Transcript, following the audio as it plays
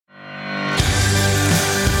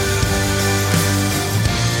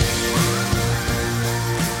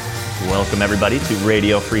Welcome everybody to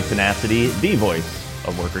Radio Free Tenacity, the voice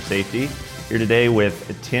of worker safety. Here today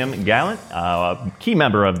with Tim Gallant, a key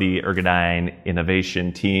member of the Ergodyne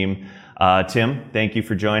innovation team. Tim, thank you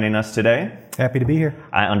for joining us today. Happy to be here.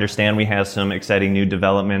 I understand we have some exciting new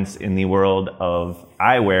developments in the world of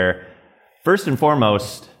eyewear. First and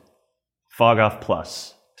foremost, Fog Off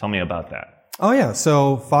Plus. Tell me about that. Oh yeah,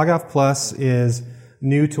 so Fog Off Plus is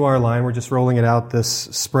new to our line. We're just rolling it out this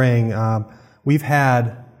spring. We've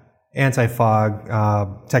had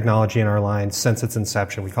anti-fog technology in our line since its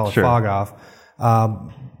inception. We call it Fog Off.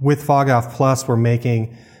 With Fog Off Plus, we're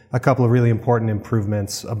making a couple of really important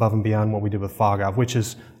improvements above and beyond what we did with Fog Off, which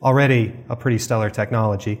is already a pretty stellar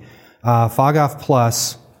technology. Fog Off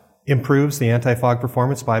Plus improves the anti-fog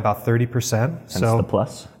performance by about 30%. That's the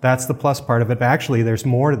plus? That's the plus part of it. But actually, there's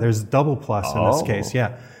more. There's double plus in this case.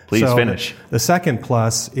 Yeah. Please finish. The second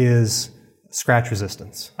plus is scratch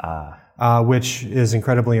resistance. Which is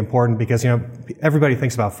incredibly important because, everybody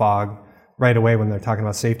thinks about fog right away when they're talking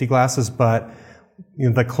about safety glasses, but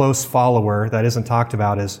the close follower that isn't talked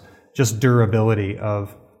about is just durability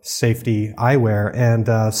of safety eyewear,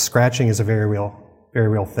 and scratching is a very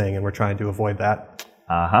real thing, and we're trying to avoid that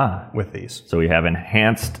with these. So we have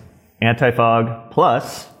enhanced anti-fog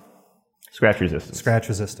plus scratch resistance. Scratch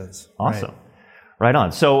resistance. Awesome. Right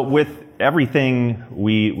on. So with everything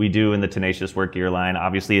we do in the Tenacious Work Gear line,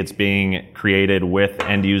 obviously it's being created with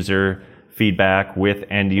end user feedback, with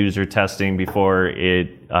end user testing before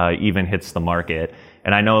it even hits the market.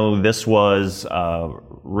 And I know this was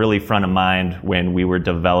really front of mind when we were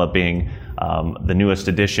developing the newest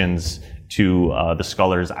additions to the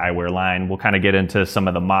Scullers eyewear line. We'll kind of get into some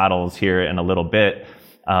of the models here in a little bit.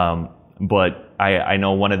 But I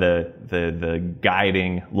know one of the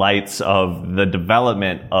guiding lights of the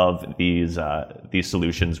development of these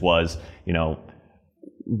solutions was,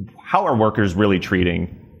 how are workers really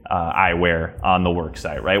treating eyewear on the work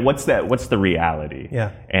site, right? What's the reality?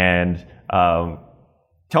 Yeah. And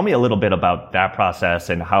tell me a little bit about that process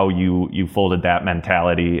and how you folded that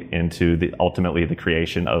mentality into ultimately the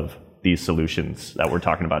creation of these solutions that we're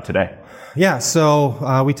talking about today. Yeah.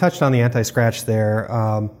 So we touched on the anti-scratch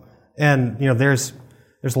there. And there's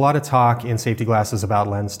a lot of talk in safety glasses about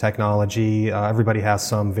lens technology. Everybody has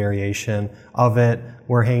some variation of it.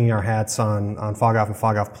 We're hanging our hats on Fog Off and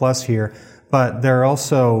Fog Off Plus here, but there are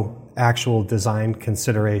also actual design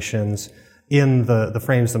considerations in the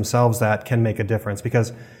frames themselves that can make a difference,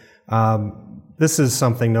 because this is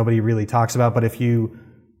something nobody really talks about. But if you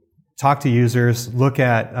talk to users, look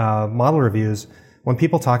at model reviews, when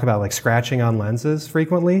people talk about like scratching on lenses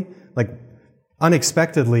frequently, like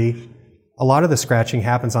unexpectedly, a lot of the scratching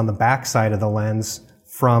happens on the back side of the lens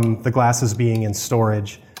from the glasses being in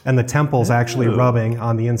storage, and the temples actually rubbing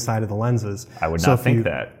on the inside of the lenses. I would not think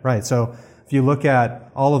that. Right. So if you look at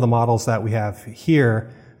all of the models that we have here,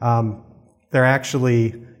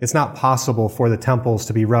 it's not possible for the temples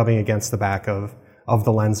to be rubbing against the back of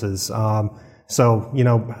the lenses. So,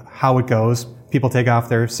 how it goes, people take off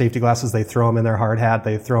their safety glasses, they throw them in their hard hat,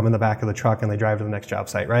 they throw them in the back of the truck, and they drive to the next job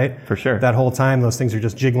site, right? For sure. That whole time, those things are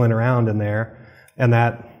just jiggling around in there, and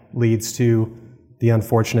that leads to the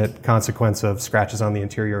unfortunate consequence of scratches on the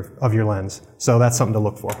interior of your lens. So that's something to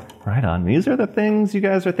look for. Right on. These are the things you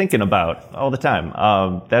guys are thinking about all the time.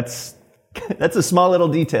 That's a small little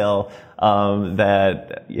detail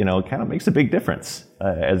that kind of makes a big difference,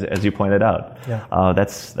 as you pointed out. Yeah.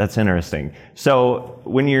 That's interesting. So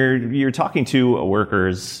when you're talking to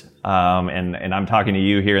workers, and I'm talking to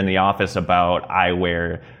you here in the office about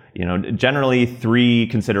eyewear, generally three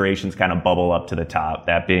considerations kind of bubble up to the top.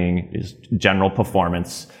 That being is general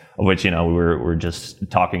performance, of which we're just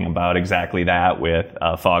talking about exactly that with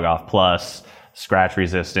Fog Off Plus, scratch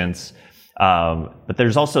resistance. But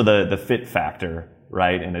there's also the fit factor,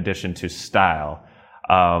 right, in addition to style.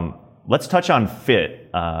 Let's touch on fit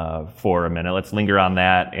for a minute. Let's linger on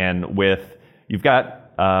that. And you've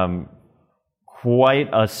got quite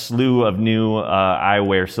a slew of new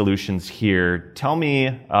eyewear solutions here. Tell me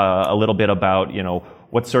a little bit about,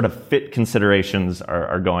 what sort of fit considerations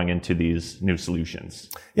are going into these new solutions.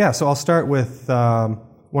 Yeah, so I'll start with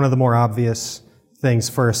one of the more obvious things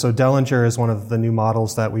first. So Dellinger is one of the new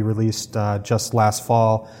models that we released just last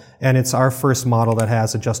fall, and it's our first model that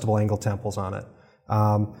has adjustable angle temples on it.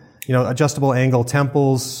 Adjustable angle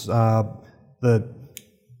temples, the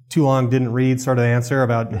too long didn't read sort of answer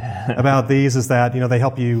about these is that, they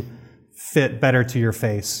help you fit better to your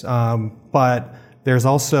face. But there's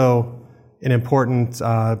also an important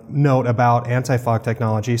note about anti-fog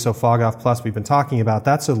technology. So Fog Off Plus we've been talking about,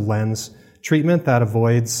 that's a lens treatment that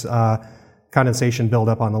avoids condensation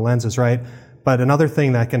buildup on the lenses, right? But another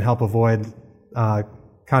thing that can help avoid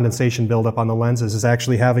condensation buildup on the lenses is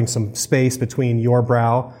actually having some space between your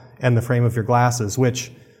brow and the frame of your glasses, which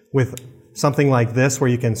with something like this where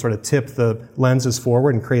you can sort of tip the lenses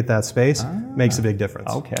forward and create that space makes a big difference.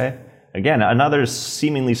 Okay. Again, another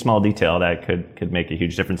seemingly small detail that could make a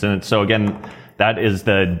huge difference. And so again, that is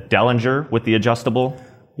the Dellinger with the adjustable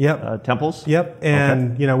temples? Yep.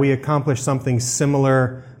 And, we accomplished something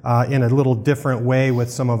similar in a little different way with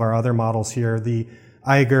some of our other models here. The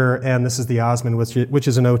Eiger, and this is the Osmond, which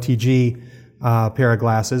is an OTG pair of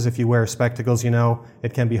glasses. If you wear spectacles,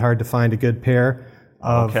 it can be hard to find a good pair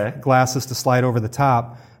of glasses to slide over the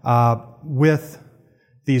top. With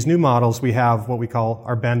these new models, we have what we call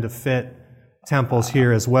our bend to fit temples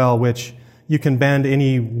here as well, which you can bend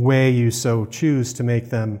any way you so choose to make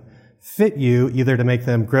them fit you, either to make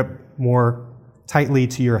them grip more tightly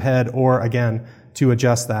to your head or, again, to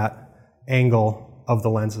adjust that angle of the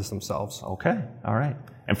lenses themselves. Okay, all right.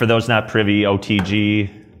 And for those not privy, OTG?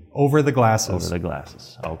 Over the glasses. Over the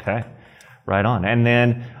glasses, okay. Right on. And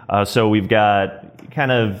then, so we've got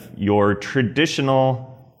kind of your traditional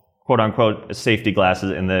quote-unquote safety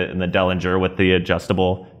glasses in the Dellinger with the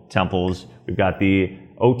adjustable temples. We've got the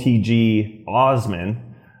OTG Osmond.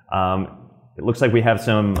 It looks like we have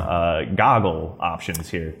some goggle options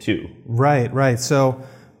here too. Right. So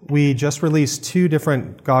we just released 2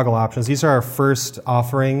 different goggle options. These are our first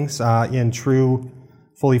offerings in true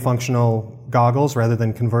fully functional goggles rather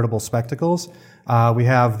than convertible spectacles. We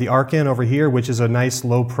have the Arkin over here, which is a nice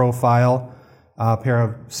low-profile pair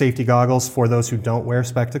of safety goggles for those who don't wear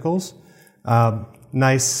spectacles.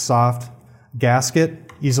 Nice, soft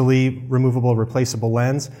gasket, easily removable, replaceable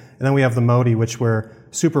lens. And then we have the Modi, which we're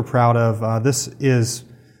super proud of. This is,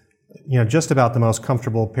 just about the most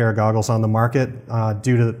comfortable pair of goggles on the market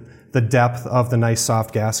due to the depth of the nice,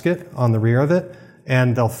 soft gasket on the rear of it.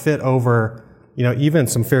 And they'll fit over, even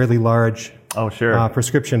some fairly large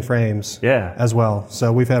prescription frames as well.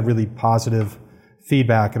 So we've had really positive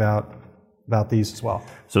feedback about these as well.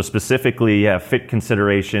 So specifically, fit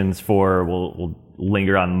considerations for, we'll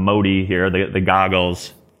linger on Modi here, the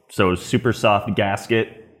goggles. So super soft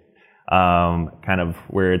gasket, kind of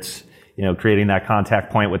where it's, creating that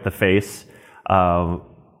contact point with the face.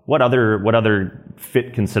 What other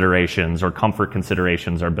fit considerations or comfort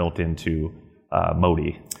considerations are built into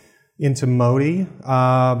Modi? Into Modi?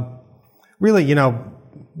 Really,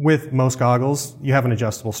 with most goggles, you have an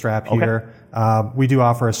adjustable strap here. We do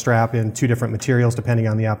offer a strap in 2 different materials depending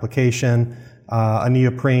on the application. A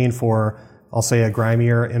neoprene for, I'll say, a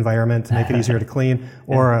grimier environment to make it easier to clean,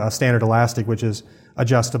 or a standard elastic, which is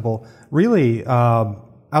adjustable. Really,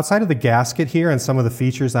 outside of the gasket here and some of the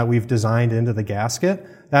features that we've designed into the gasket,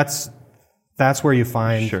 that's where you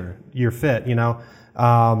find your fit.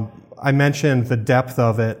 I mentioned the depth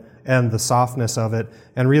of it and the softness of it,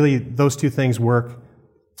 and really those 2 things work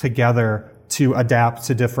together to adapt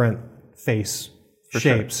to different face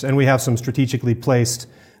shapes. And we have some strategically placed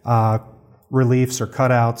reliefs or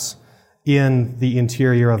cutouts in the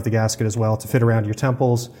interior of the gasket as well to fit around your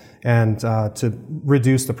temples and to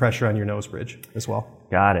reduce the pressure on your nose bridge as well.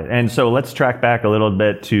 Got it. And so let's track back a little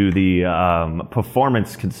bit to the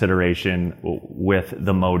performance consideration with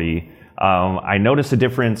the Modi. I noticed a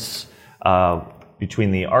difference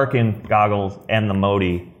between the Arkin goggles and the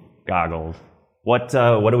Modi goggles. What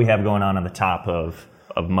do we have going on the top of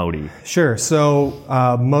Modi? Sure.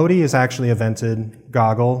 So Modi is actually a vented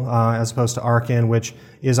goggle as opposed to Arkin, which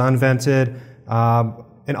is unvented.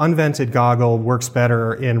 An unvented goggle works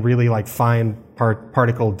better in really fine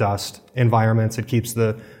particle dust environments. It keeps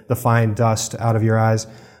the fine dust out of your eyes.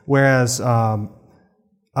 Whereas a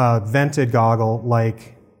vented goggle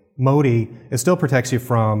like Modi, it still protects you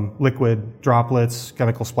from liquid droplets,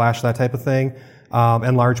 chemical splash, that type of thing,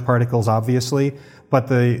 and large particles, obviously. But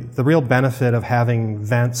the real benefit of having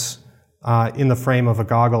vents in the frame of a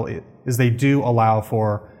goggle is they do allow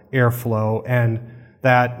for airflow, and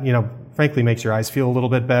that, frankly makes your eyes feel a little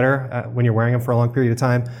bit better when you're wearing them for a long period of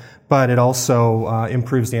time. But it also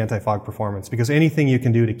improves the anti-fog performance, because anything you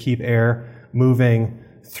can do to keep air moving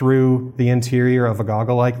through the interior of a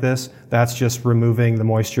goggle like this, that's just removing the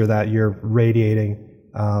moisture that you're radiating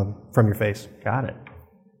from your face. Got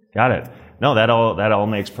it. No, that all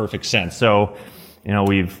makes perfect sense. So,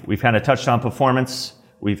 we've kind of touched on performance.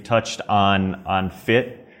 We've touched on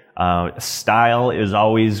fit. Style is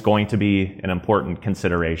always going to be an important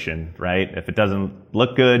consideration, right? If it doesn't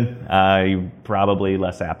look good, you're probably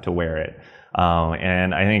less apt to wear it.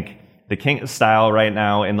 And I think the king of style right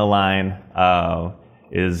now in the line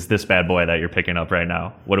is this bad boy that you're picking up right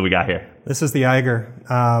now. What do we got here? This is the Eiger.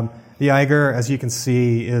 The Eiger, as you can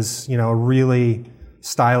see, is a really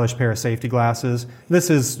stylish pair of safety glasses. This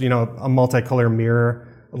is a multicolor mirror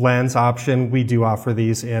lens option, we do offer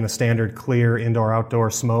these in a standard clear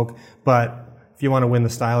indoor-outdoor smoke. But if you want to win the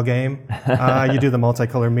style game, you do the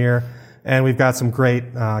multicolor mirror. And we've got some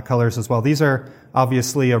great colors as well. These are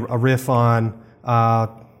obviously a riff on,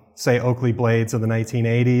 say, Oakley blades of the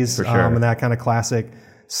 1980s. For sure. And that kind of classic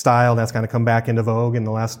style that's kind of come back into vogue in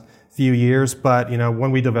the last few years. But,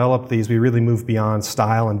 when we developed these, we really moved beyond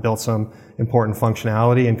style and built some important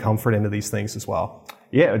functionality and comfort into these things as well.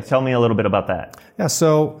 Yeah, tell me a little bit about that. Yeah,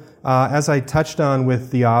 so as I touched on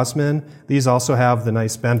with the Osman, these also have the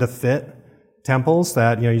nice bend to fit temples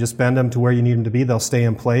that, you just bend them to where you need them to be. They'll stay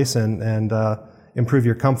in place and improve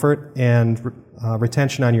your comfort and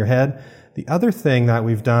retention on your head. The other thing that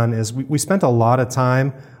we've done is we spent a lot of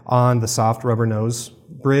time on the soft rubber nose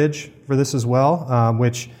bridge for this as well,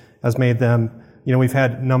 which has made them, we've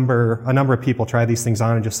had a number of people try these things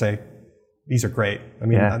on and just say, these are great. I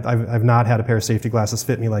mean, yeah. I've not had a pair of safety glasses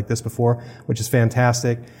fit me like this before, which is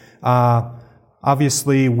fantastic.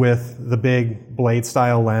 Obviously, with the big blade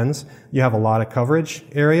style lens, you have a lot of coverage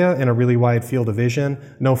area and a really wide field of vision.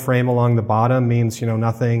 No frame along the bottom means,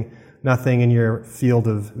 nothing in your field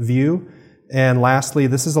of view. And lastly,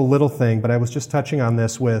 this is a little thing, but I was just touching on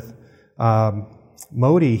this with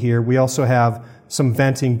Modi here. We also have some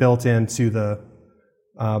venting built into the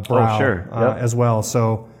brow as well.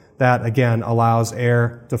 So that, again, allows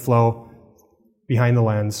air to flow behind the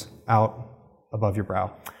lens out above your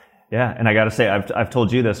brow. Yeah, and I got to say, I've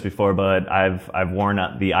told you this before, but I've worn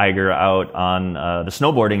the eyewear out on the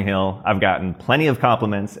snowboarding hill. I've gotten plenty of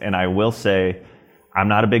compliments, and I will say I'm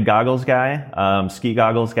not a big goggles guy, ski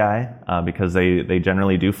goggles guy, because they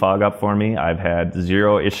generally do fog up for me. I've had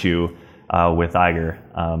zero issue with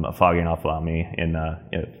eyewear fogging up on me in a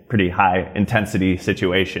pretty high intensity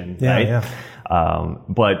situation. Yeah, right? Yeah.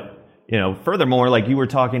 But furthermore, like you were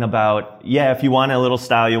talking about, if you want a little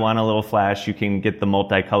style, you want a little flash, you can get the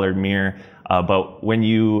multicolored mirror. But when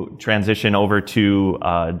you transition over to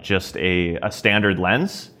just a standard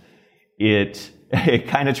lens, it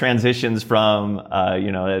kind of transitions from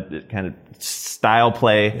a kind of style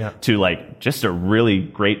play to like just a really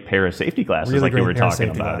great pair of safety glasses, like you were talking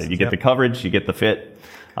about. You get the coverage, you get the fit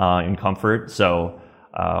and comfort. So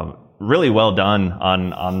really well done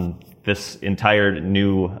on this entire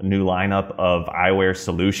new lineup of eyewear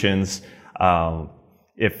solutions.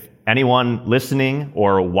 If anyone listening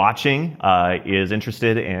or watching is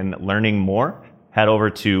interested in learning more, head over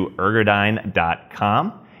to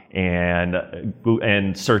ergodyne.com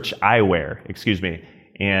and search eyewear,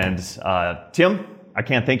 And Tim, I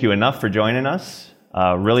can't thank you enough for joining us.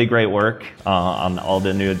 Really great work on all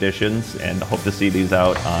the new additions, and hope to see these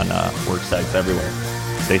out on work sites everywhere.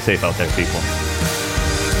 Stay safe out there, people.